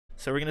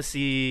So we're gonna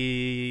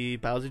see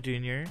Bowser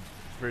Jr.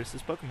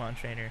 versus Pokemon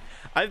Trainer.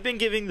 I've been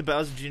giving the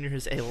Bowser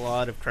Jr.'s a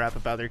lot of crap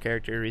about their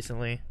character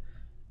recently.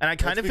 And I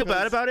kind of feel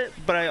bad about it,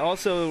 but I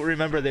also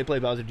remember they play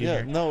Bowser Jr.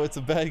 Yeah, no, it's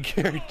a bad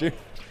character.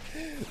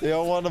 They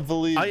all want to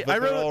believe, but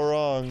they're all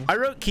wrong. I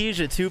wrote Kij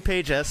a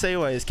 2-page essay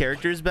why his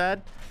character is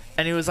bad,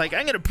 and he was like,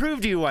 I'm going to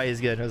prove to you why he's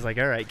good. And I was like,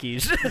 all right,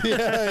 Kij.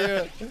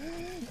 Yeah.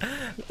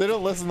 They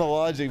don't listen to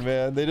logic,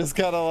 man. They just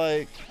kind of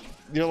like,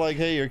 you're like,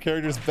 hey, your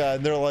character's bad.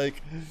 And they're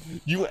like,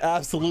 you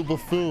absolute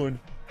buffoon.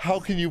 How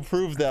can you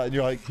prove that? And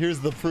you're like, here's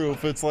the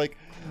proof. It's like,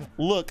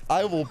 look,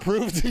 I will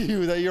prove to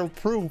you that your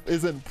proof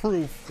isn't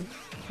proof.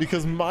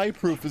 Because my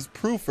proof is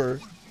proofer.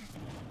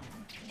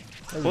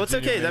 Well, it's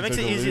okay. That makes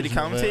it easy to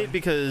commentate, man,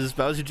 because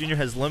Bowser Jr.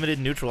 has limited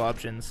neutral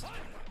options.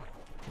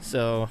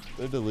 So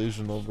they're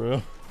delusional,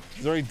 bro.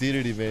 He's already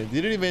DDD main.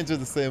 DDD mains are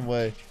the same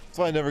way. That's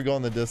why I never go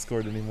on the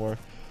Discord anymore.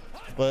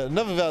 But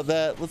enough about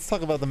that. Let's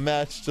talk about the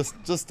match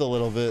just a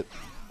little bit.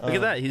 Look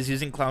at that. He's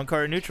using Clown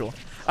Car neutral.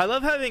 I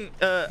love having...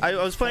 I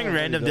was playing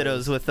random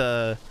dittos with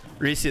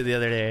Risu the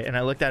other day, and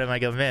I looked at him. I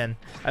go, man,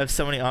 I have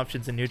so many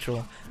options in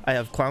neutral. I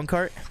have Clown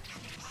Cart.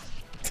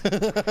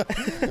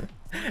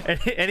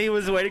 and he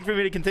was waiting for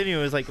me to continue.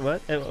 He was like,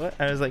 what? What?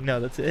 I was like, no,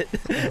 that's it.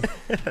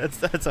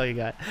 that's all you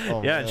got.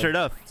 Oh, yeah, sure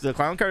enough, the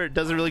Clown Cart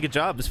does a really good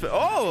job.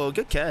 Oh,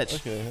 good catch.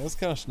 Okay, that's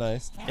kind of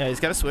nice. Yeah,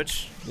 he's got a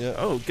switch. Yeah.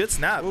 Oh, good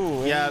snap.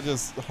 Ooh, yeah, he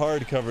just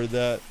hard covered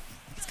that.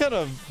 It's kind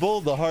of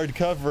bold to hard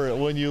cover it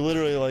when you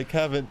literally like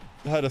haven't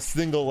had a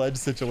single ledge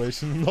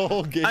situation in the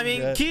whole game. I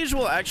mean, Kij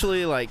will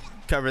actually like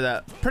cover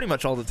that pretty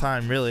much all the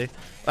time, really.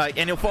 Like,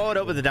 and he'll follow it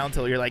up with a down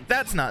tilt. You're like,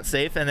 that's not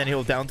safe, and then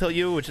he'll down tilt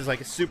you, which is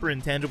like a super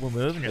intangible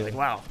move, and you're like,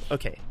 wow,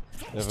 okay.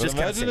 Yeah, but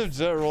imagine if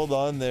Jet rolled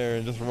on there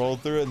and just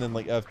rolled through it, and then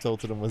like F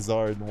tilted him with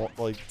Zard and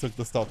like took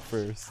the stock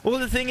first. Well,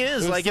 the thing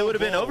is, like, it would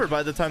have been over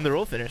by the time the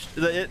roll finished.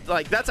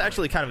 Like, that's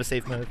actually kind of a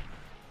safe move.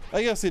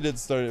 I guess he did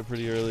start it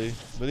pretty early,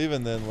 but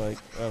even then, like,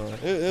 I don't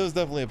know, it was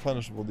definitely a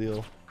punishable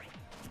deal.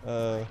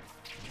 But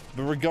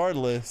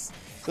regardless,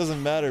 it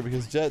doesn't matter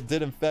because Jet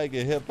did in fact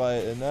get hit by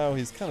it, and now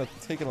he's kind of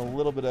taking a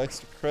little bit of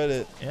extra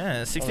credit.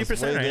 Yeah,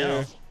 60% right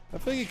now. I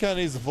think he kind of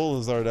needs to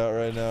pull the Zard out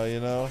right now, you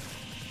know?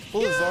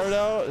 Pull the Zard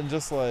out and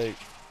just like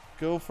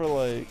go for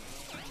like,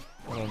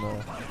 I don't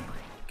know.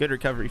 Good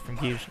recovery from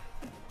Kij.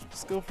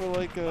 Just go for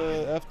like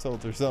a F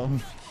tilt or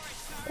something.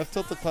 F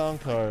tilt the Clown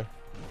Car.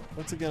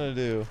 What's it gonna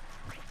do?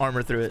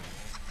 Armor through it.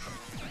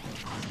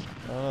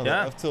 I don't know,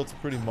 the F tilt's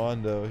pretty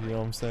mondo, you know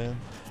what I'm saying?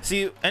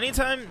 See,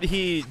 anytime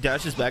he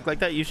dashes back like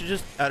that, you should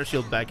just out of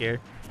shield back air.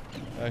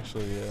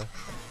 Actually, yeah.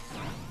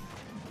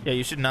 Yeah,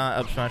 you should not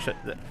up smash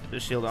the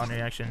shield on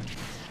reaction.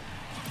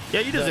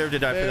 Yeah, you deserve to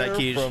die for that,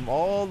 Kij. From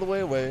all the way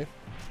away.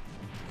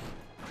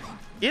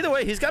 Either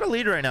way, he's got a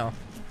lead right now.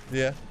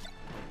 Yeah.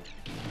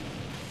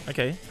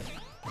 Okay.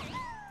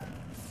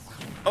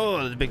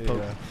 Oh, the big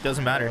poke.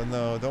 Doesn't matter. Oh,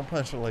 no, don't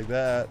punch it like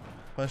that.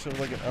 Punch it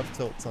like an up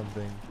tilt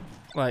something.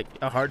 Like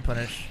a hard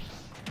punish.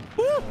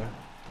 Woo!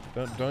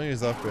 Don't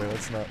use up air.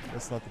 That's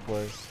not the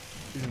play.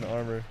 Using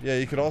armor. Yeah,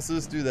 you could also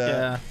just do that.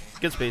 Yeah,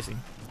 good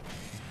spacing.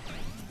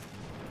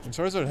 And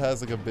Charizard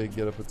has like a big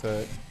get up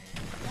attack.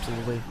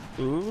 Absolutely.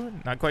 Ooh,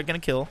 not quite gonna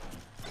kill.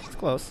 It's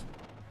close.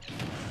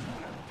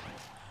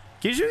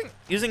 He's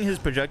using his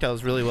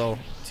projectiles really well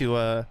to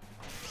yeah,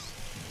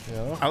 I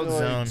don't feel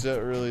outzone. like Jet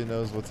really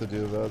knows what to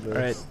do about this.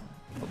 All right.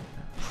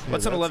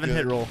 What's an 11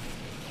 hit roll?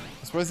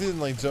 I'm surprised he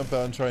didn't like jump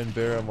out and try and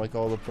bear him like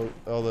all the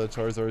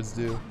Charizards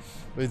do.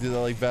 But he did that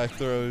like back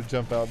throw,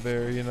 jump out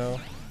bear, you know?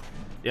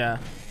 Yeah.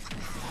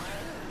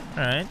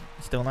 All right.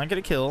 Still not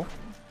gonna kill.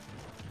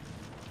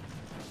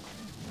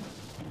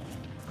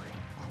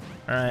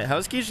 All right.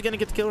 How's Kij gonna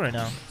get the kill right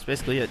now? That's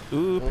basically it.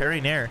 Ooh,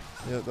 parry nair.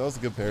 Yeah, that was a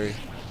good parry.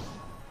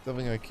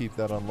 Definitely gonna keep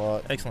that on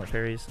lock. Excellent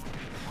parries.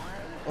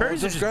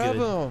 Parries just grab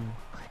him.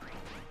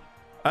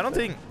 I don't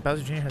think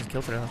Bowser Jr. has a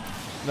kill throw.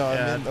 No, I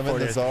meant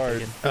the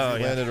Zard. Oh,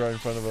 he landed right in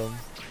front of him.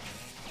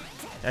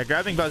 Yeah,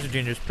 grabbing Bowser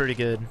Jr. is pretty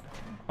good,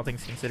 all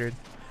things considered.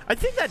 I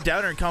think that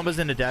downer combos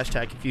into dash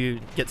attack if you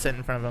get sent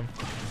in front of him.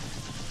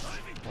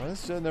 Why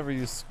does Jet never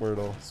use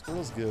Squirtle?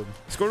 Squirtle's good.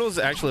 Squirtle's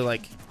actually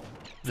like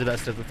the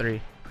best of the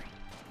three.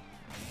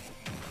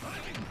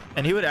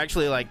 And he would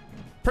actually like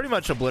pretty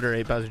much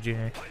obliterate Bowser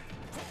Jr.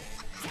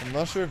 I'm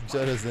not sure if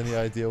Jet has any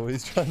idea what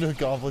he's trying to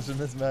accomplish in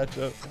this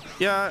matchup.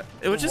 Yeah,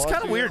 it was just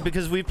kind of weird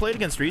because we played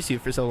against Risu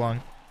for so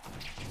long.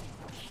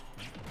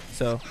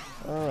 So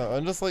I don't know.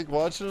 I'm just like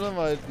watching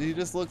him. He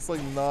just looks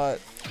like not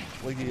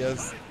like he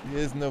has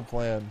no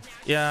plan.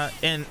 Yeah,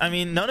 and I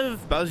mean none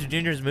of Bowser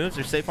Jr.'s moves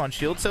are safe on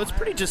shield, so it's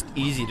pretty just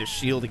easy to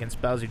shield against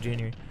Bowser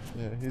Jr.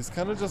 Yeah, he's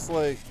kind of just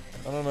like,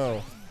 I don't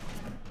know.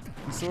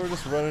 He's sort of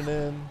just running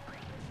in,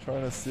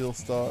 trying to steal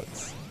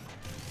stocks.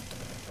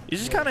 He's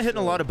just kind of hitting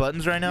a lot of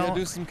buttons right now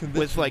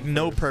with like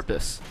no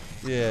purpose.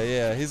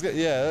 Yeah, he's got.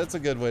 Yeah, that's a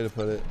good way to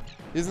put it.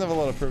 He doesn't have a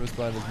lot of purpose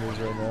behind his moves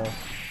right now.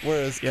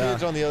 Whereas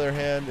Kij, on the other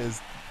hand, is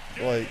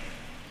like,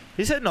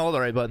 he's hitting all the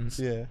right buttons.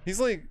 Yeah,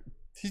 he's like,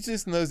 he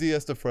just knows he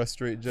has to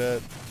frustrate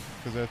Jet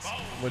because that's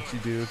what you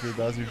do if you're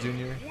Bowser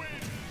Jr.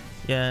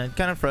 Yeah,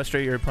 kind of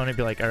frustrate your opponent.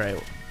 Be like, all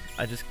right,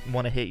 I just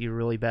want to hit you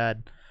really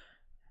bad.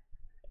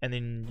 And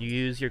then you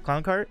use your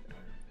clown cart,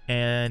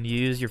 and you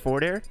use your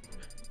forward air,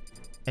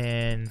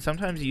 and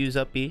sometimes you use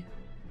up B.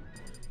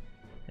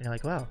 And you're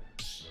like, wow,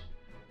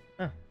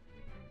 huh,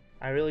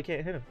 I really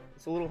can't hit him.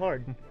 It's a little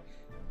hard.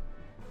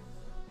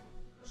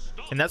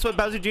 And that's what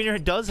Bowser Jr.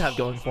 does have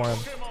going for him.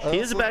 He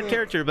is a bad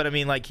character, but I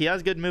mean, like, he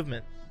has good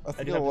movement. I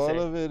think a lot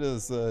of it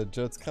is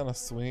Jet's kind of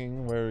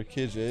swinging where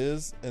Kij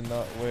is and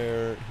not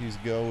where he's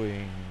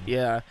going.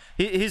 Yeah,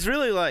 he's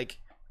really like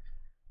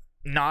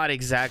not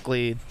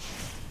exactly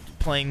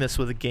playing this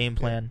with a game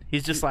plan.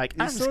 He's just like,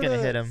 I'm just gonna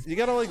hit him. You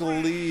gotta like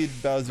lead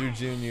Bowser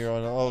Jr.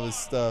 on all of his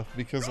stuff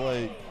because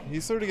like he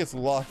sort of gets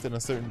locked in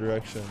a certain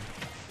direction.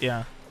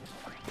 Yeah.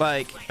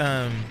 Like,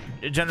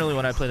 generally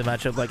when I play the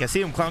matchup, like I see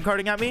him clown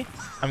carding at me,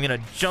 I'm gonna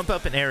jump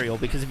up an aerial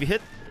because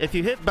if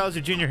you hit Bowser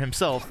Jr.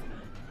 himself,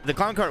 the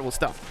clown cart will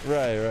stop.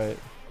 Right.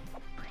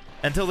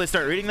 Until they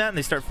start reading that and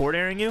they start forward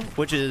airing you,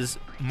 which is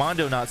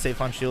Mondo not safe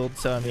on shield.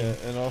 So I mean, yeah,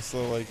 and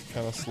also like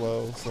kind of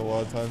slow. So a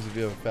lot of times if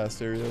you have a fast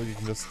aerial, you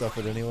can just stuff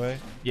it anyway.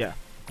 Yeah.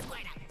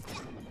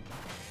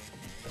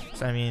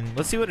 So I mean,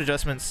 let's see what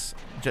adjustments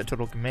Jet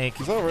Turtle can make.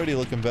 He's already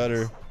looking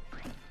better.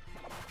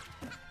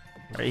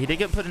 Right, he did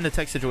get put into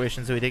tech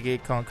situation, so he did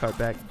get clown cart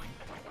back.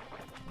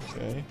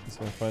 Okay, he's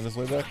gonna find his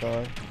way back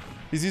on.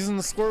 He's using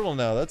the Squirtle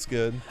now. That's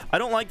good. I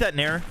don't like that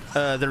nair,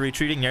 the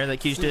retreating nair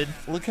that Kij did.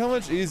 Look how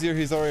much easier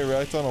he's already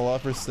racked on a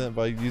lot %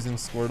 by using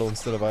Squirtle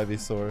instead of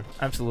Ivysaur.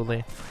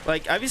 Absolutely.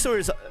 Like, Ivysaur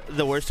is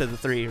the worst of the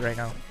three right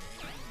now.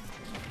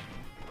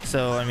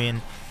 So, I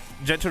mean,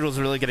 Jet Turtle's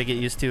really going to get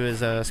used to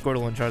is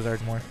Squirtle and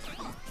Charizard more.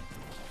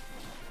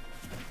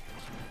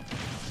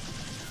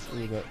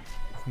 Look at that.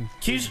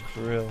 For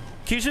real.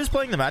 Kij is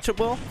playing the matchup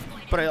well,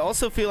 but I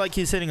also feel like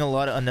he's hitting a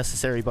lot of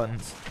unnecessary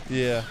buttons.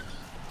 Yeah.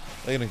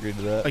 I can agree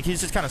to that. Like, he's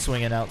just kind of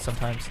swinging out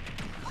sometimes.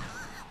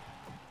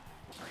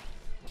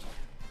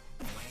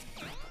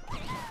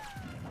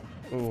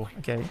 Ooh.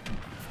 Okay.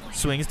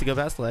 Swings to go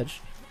past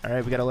ledge.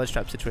 Alright, we got a ledge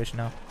trap situation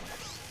now.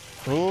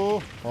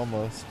 Oh,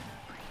 almost.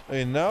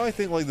 Okay, now I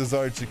think like the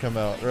Zard should come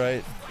out,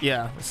 right?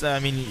 Yeah. So,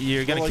 I mean,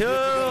 you're going to like,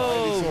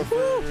 kill.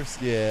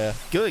 First. Yeah.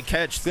 Good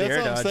catch. See,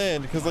 that's what I'm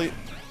saying, because like,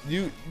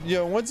 you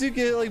know, once you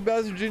get like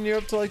Bowser Jr.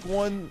 up to like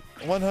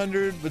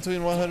 100,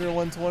 between 100 and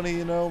 120,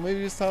 you know,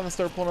 maybe it's time to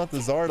start pulling out the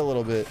Zard a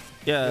little bit.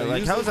 Yeah, you know,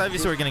 like how's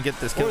Ivysaur gonna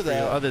get this kill for you,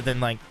 other than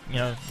like, you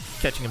know,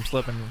 catching him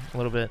slipping a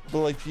little bit? But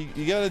like,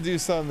 you gotta do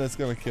something that's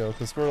gonna kill,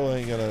 because Squirtle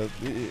ain't gonna,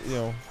 you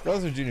know,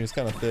 Bowser Jr. is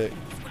kind of thick.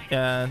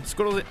 Yeah,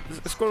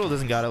 Squirtle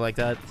doesn't got it like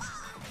that.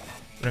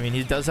 But I mean,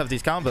 he does have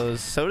these combos.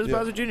 So does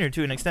Bowser Jr.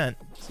 to an extent.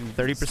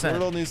 30%.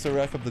 Squirtle needs to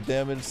rack up the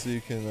damage so you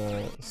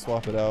can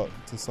swap it out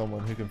to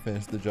someone who can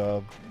finish the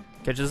job.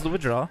 Catches the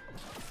withdraw.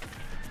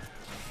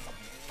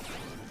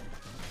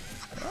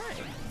 Alright.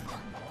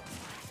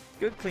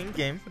 Good, clean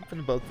game from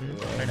the both of them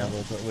right now.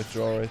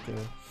 Withdraw right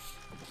there.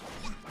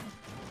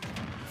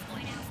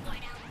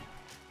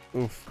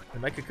 Oof. The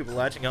Mecha Koopa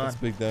latching on. That's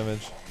big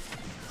damage.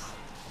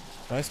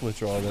 Nice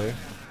withdraw there.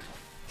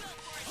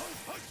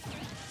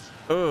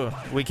 Oh,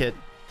 weak hit.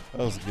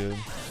 That was good.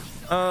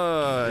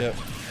 Yep.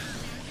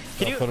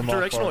 Can you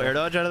directional air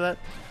dodge out of that?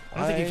 I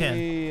don't think you can.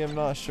 I am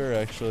not sure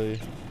actually.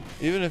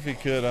 Even if he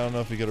could, I don't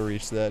know if he could have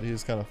reached that. He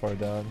was kind of far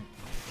down.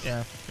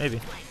 Yeah,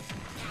 maybe.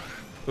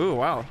 Ooh,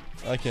 wow.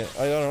 I can't.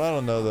 I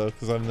don't know though,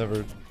 because I've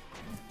never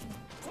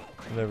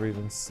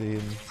even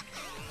seen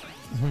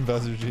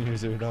Bowser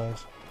Jr.'s air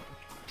dodge.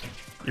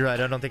 You're right.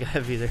 I don't think I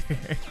have either.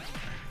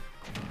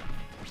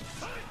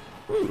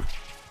 Ooh.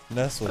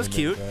 That's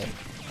cute.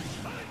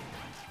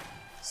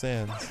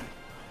 Sands.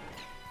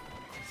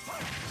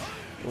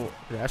 Oh,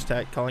 dash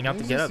attack calling out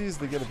the get up. He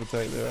the get up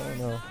attack there. I don't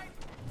know.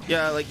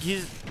 Yeah, like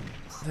he's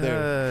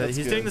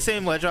doing the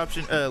same ledge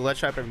option, ledge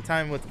trap every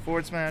time with the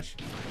forward smash.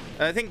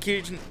 I think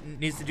Kij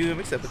needs to do a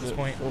mix up at this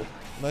point. Oh,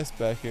 nice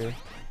back air.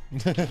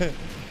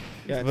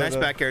 Yeah, nice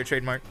back air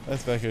trademark.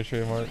 Nice back air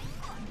trademark.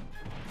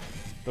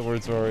 The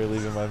words were already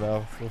leaving my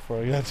mouth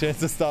before I got a chance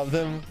to stop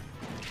them.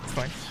 It's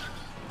fine.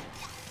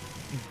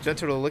 Jet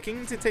Turtle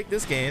looking to take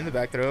this game. The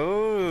back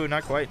throw,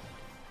 not quite.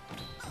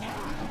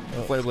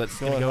 Flare Blitz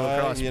gonna go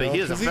across, but he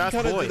is a fast boy.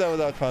 He kind of did that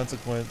without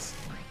consequence.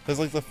 Because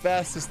like the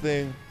fastest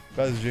thing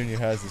Bowser Jr.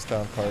 has is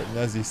Clown Cart, and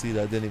as you see,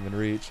 that didn't even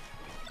reach.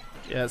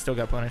 Yeah, it still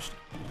got punished.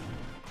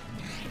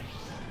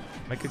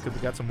 Mecha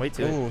Koopa got some weight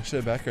to it. Oh, should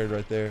have back aired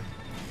right there.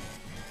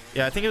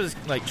 Yeah, I think it was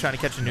like trying to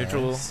catch a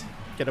neutral,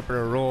 get up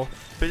for a roll.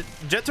 But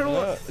Jet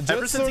Turtle,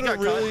 ever since he got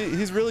caught,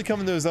 he's really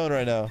coming to his own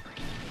right now.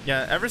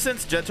 Yeah, ever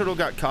since Jet Turtle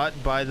got caught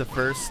by the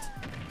first,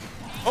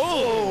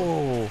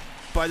 even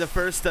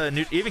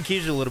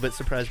Kij a little bit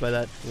surprised by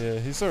that. Yeah,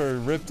 he sort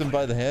of ripped him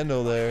by the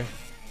handle there.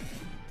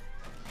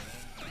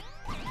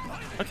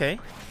 Okay,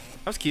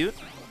 that was cute.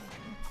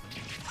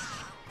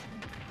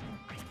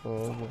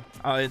 Oh.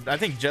 I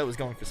think Jet was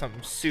going for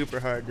something super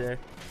hard there.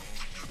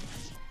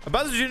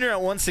 Bowser Jr. at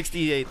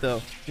 168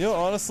 though. You know,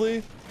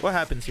 honestly, what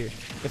happens here?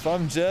 If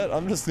I'm Jet,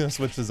 I'm just gonna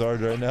switch to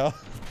Zard right now.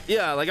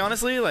 Yeah, like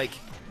honestly, like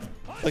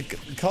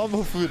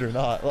combo food or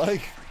not,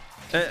 like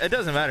it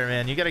doesn't matter,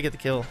 man. You gotta get the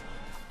kill.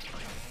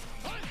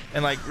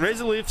 And like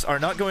razor leafs are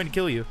not going to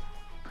kill you.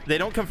 They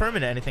don't confirm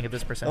into anything at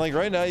this percent. And like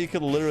right now, you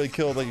could literally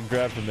kill like a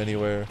grab from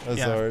anywhere.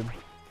 That's hard.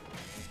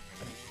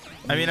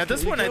 I mean, at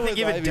this point, I think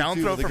even down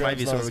throw from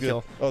Ivy sort of would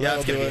kill. Oh, yeah,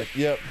 it's gonna do be it.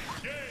 Yep.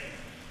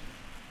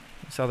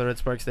 Saw the red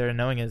sparks there,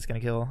 knowing it's gonna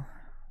kill.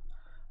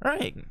 All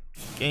right,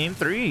 game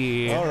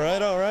 3. All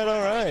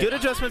right. Good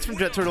adjustments from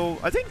Jet Turtle.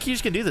 I think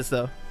Kij can do this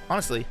though,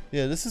 honestly.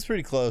 Yeah, this is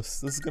pretty close.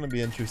 This is gonna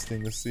be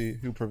interesting to see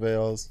who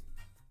prevails.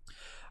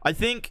 I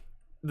think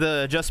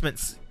the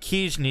adjustments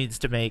Kij needs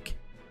to make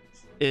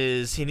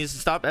is he needs to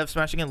stop F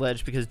smashing and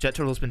ledge, because Jet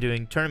Turtle's been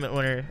doing tournament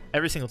winner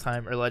every single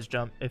time, or ledge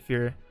jump if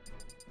you're,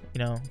 you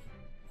know,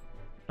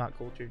 not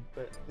cultured.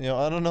 But you know,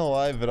 I don't know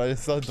why, but I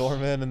just saw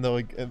Doorman in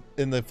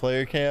the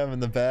player cam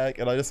in the back,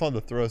 and I just wanted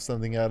to throw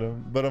something at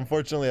him. But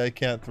unfortunately, I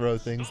can't throw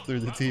things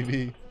through the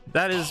TV.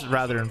 That is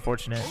rather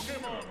unfortunate.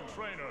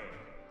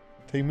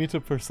 Take me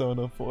to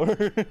Persona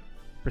 4.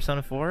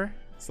 Persona 4?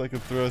 It's like a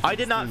throw. I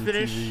did not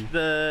finish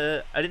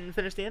the. I didn't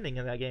finish the ending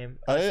of that game.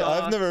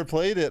 I've never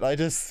played it. I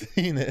just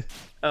seen it.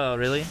 Oh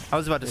really? I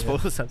was about to spoil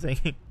something.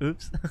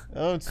 Oops.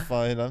 Oh, it's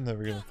fine. I'm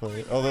never gonna play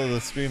it. Although the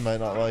stream might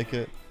not like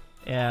it.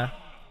 Yeah.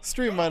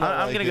 Stream might not.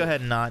 I'm gonna go ahead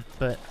and not.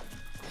 But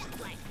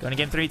going to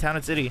game 3, Town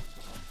and City.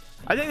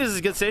 I think this is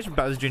a good stage for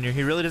Bowser Jr.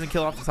 He really doesn't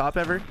kill off the top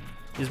ever.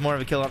 He's more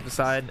of a kill off the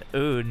side.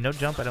 Ooh, no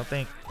jump. I don't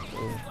think.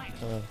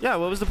 Yeah,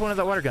 what was the point of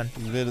that water gun?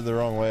 You did it the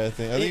wrong way, I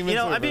think. You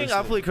know, I'm being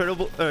awfully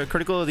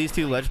critical of these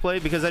two ledge play,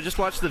 because I just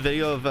watched the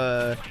video of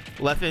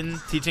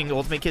Leffen teaching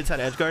Ultimate Kids how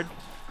to edgeguard.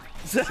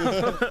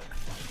 So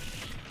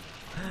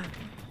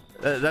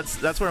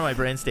that's where my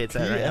brain state's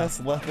at right now. Yes,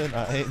 Leffen,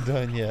 I ain't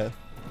done yet.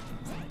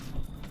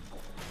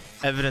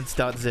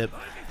 Evidence.zip.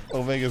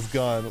 Omega's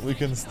gone. We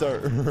can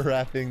start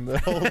wrapping the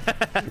whole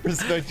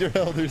Respect Your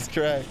Elders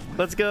track.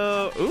 Let's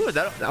go. Ooh,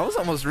 that was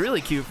almost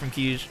really cute from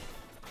Kij.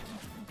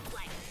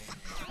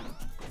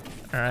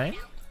 Alright.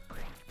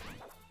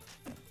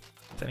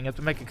 Setting up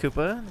the Mecha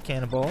Koopa, the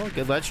Cannonball,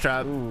 good ledge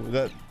trap. Ooh,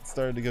 that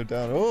started to go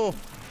down. Oh!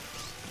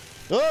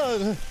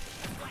 Oh!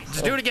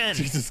 Just do it again!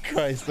 Jesus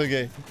Christ,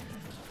 okay.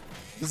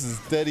 This is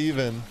dead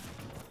even.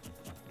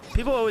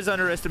 People always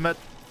underestimate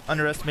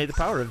the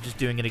power of just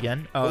doing it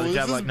again. Oh, the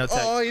jab like no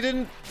tech. Oh, he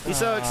didn't. He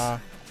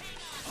sucks.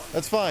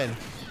 That's fine.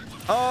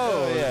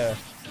 Oh, yeah.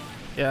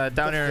 Yeah,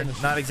 down air,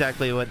 not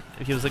exactly what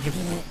he was looking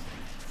for.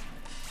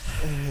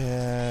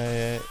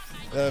 Yeah.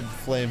 That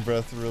flame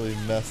breath really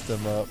messed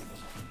him up.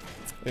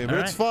 Okay, but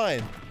it's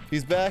fine.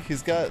 He's back.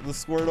 He's got the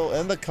Squirtle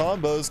and the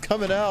combos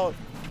coming out.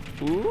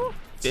 Ooh,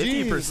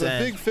 50%. Jeez,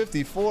 a big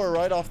 54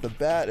 right off the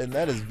bat, and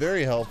that is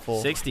very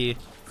helpful. 60.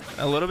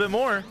 A little bit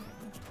more.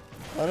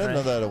 I didn't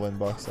know that had a win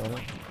box on it.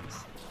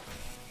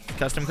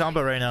 Custom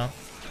combo right now. All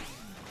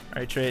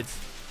right, trades.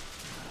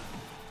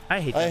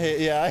 I hate that.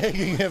 I hate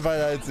getting hit by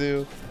that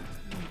too.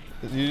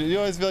 You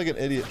always feel like an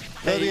idiot.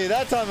 Okay,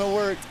 that time it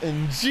worked,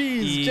 and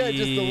jeez, Jet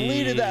just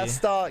deleted that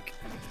stock.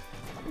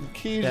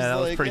 Key yeah, that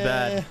was like, pretty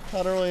bad.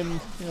 I don't really,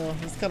 you know,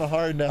 it's kind of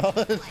hard now.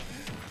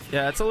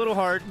 Yeah, it's a little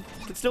hard.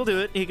 He can still do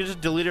it. He can just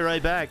delete it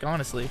right back,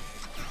 honestly.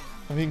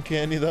 I mean,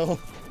 can you though?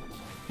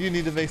 You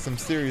need to make some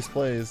serious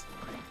plays.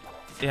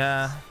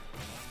 Yeah.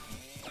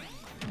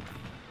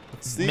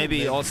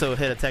 Maybe also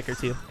hit a tech or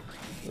two.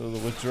 Oh, the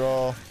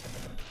withdrawal.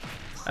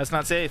 That's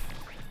not safe.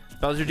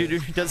 Bowser Jr.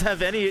 doesn't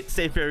have any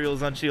safe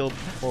aerials on shield.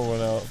 Pour one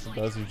out for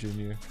Bowser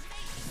Jr.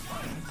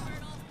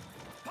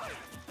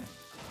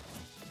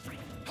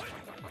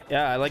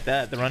 Yeah, I like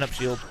that. The run-up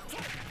shield.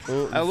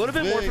 Oh, a little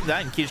bit more from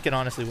that, and Kij can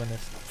honestly win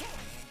this.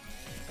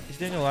 He's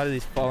doing a lot of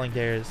these falling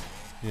dares.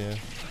 Yeah.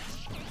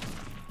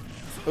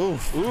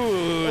 Oof.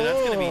 Ooh, that's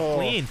going to be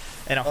clean.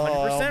 And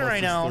 100%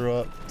 right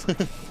now.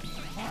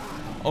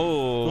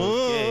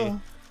 Oh, okay.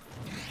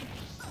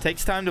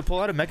 Takes time to pull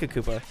out a Mecha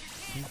Koopa.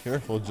 Be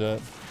careful, Jet.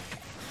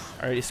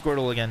 Alright,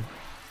 Squirtle again.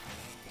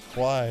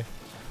 Why?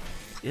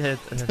 Yeah,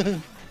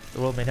 the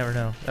world may never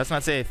know. That's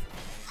not safe.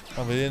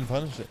 Oh, but he didn't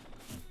punish it.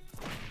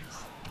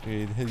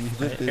 Okay, he did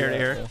do air to that,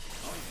 air. though.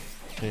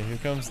 Okay, here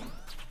comes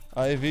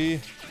Ivy.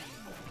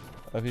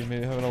 Ivy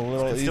maybe having a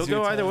little easier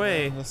still go either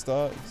way. in the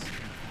stocks.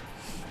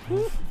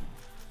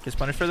 Gets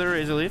punished for the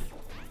Razor Leaf.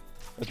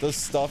 It does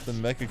stop the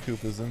Mecha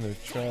Koopas in their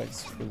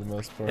tracks for the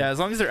most part. Yeah, as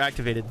long as they're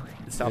activated,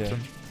 it stops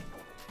them.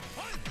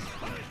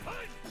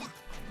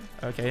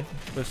 Okay,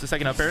 lifts the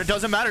second up air. It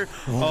doesn't matter.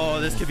 Oh,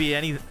 this could be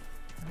any.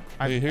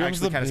 Hey, here comes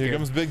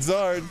Big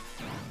Zard.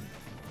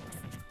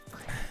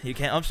 You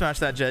can't up smash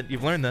that, Jet.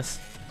 You've learned this.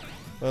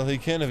 Well, he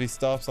can if he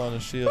stops on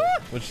his shield,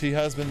 which he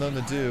has been known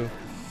to do.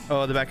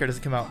 Oh, the back air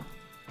doesn't come out.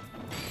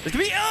 This could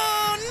be.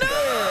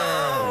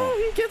 Oh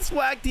no! He gets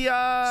whacked the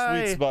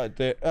eye. Sweet spot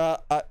there.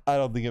 I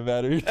don't think it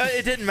mattered.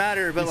 It didn't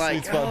matter, but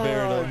like. Sweet spot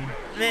Baron.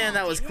 Man,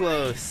 that was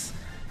close.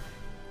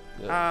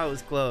 Yeah. Ah, it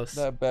was close.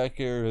 That back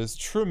air is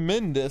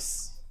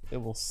tremendous.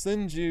 It will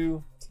send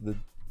you to the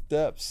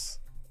depths,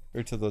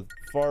 or to the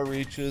far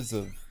reaches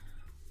of.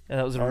 Yeah,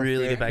 that was a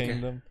really good back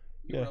air.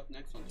 Yeah. Up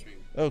next on stream.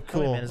 Oh,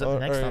 cool. Man is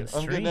up next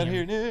on I'm getting out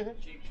stream. here.